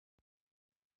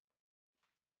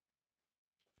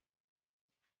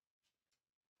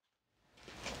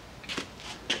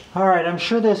Alright, I'm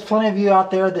sure there's plenty of you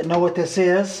out there that know what this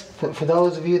is. For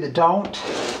those of you that don't,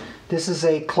 this is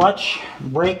a clutch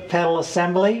brake pedal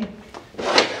assembly.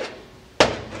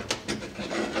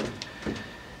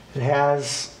 It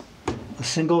has a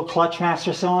single clutch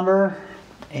master cylinder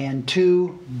and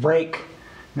two brake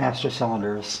master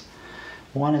cylinders.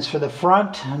 One is for the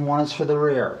front and one is for the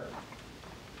rear.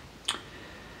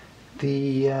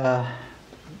 The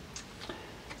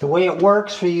way it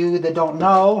works for you that don't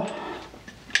know,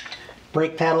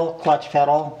 brake pedal, clutch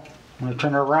pedal. I'm going to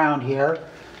turn it around here.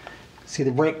 See,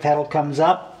 the brake pedal comes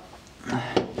up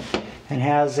and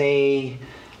has a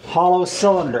hollow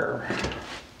cylinder.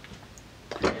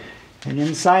 And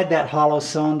inside that hollow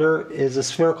cylinder is a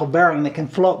spherical bearing that can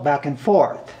float back and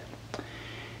forth.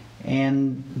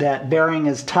 And that bearing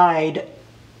is tied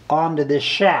onto this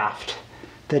shaft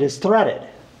that is threaded.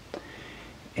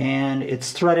 And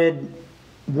it's threaded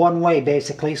one way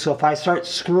basically, so if I start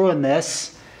screwing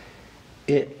this,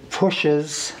 it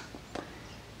pushes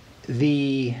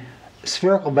the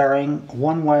spherical bearing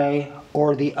one way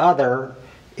or the other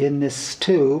in this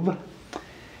tube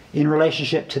in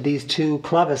relationship to these two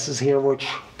clevises here which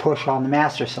push on the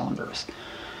master cylinders.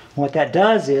 What that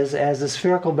does is, as the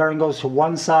spherical bearing goes to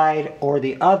one side or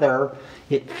the other,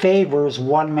 it favors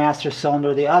one master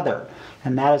cylinder or the other,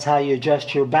 and that is how you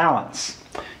adjust your balance.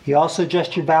 You also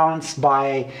adjust your balance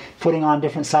by putting on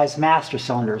different size master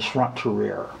cylinders front to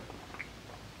rear.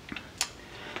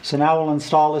 So now we'll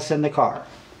install this in the car.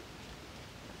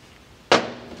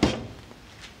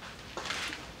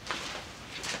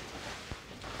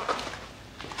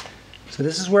 So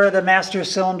this is where the master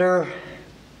cylinder,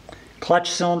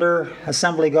 clutch cylinder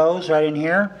assembly goes, right in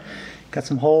here. Got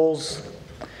some holes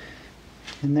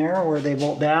in there where they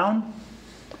bolt down.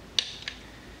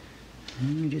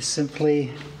 And you just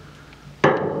simply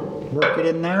work it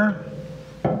in there.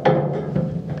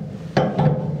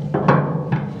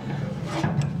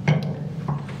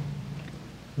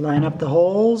 Line up the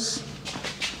holes.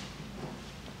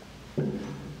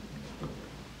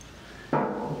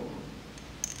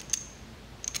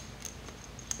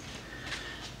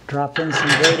 Drop in some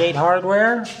grade 8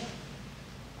 hardware.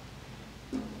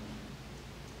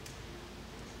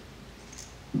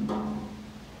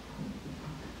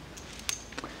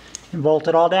 And bolt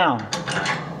it all down.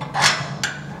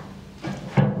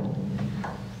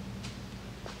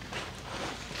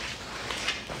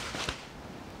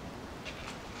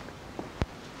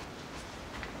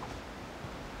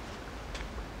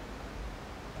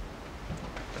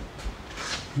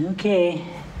 Okay,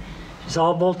 it's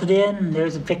all bolted in.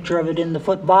 There's a picture of it in the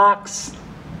foot box.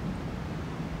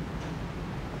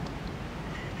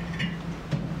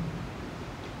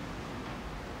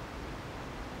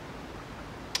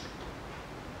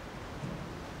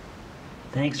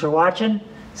 Thanks for watching.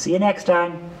 See you next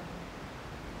time.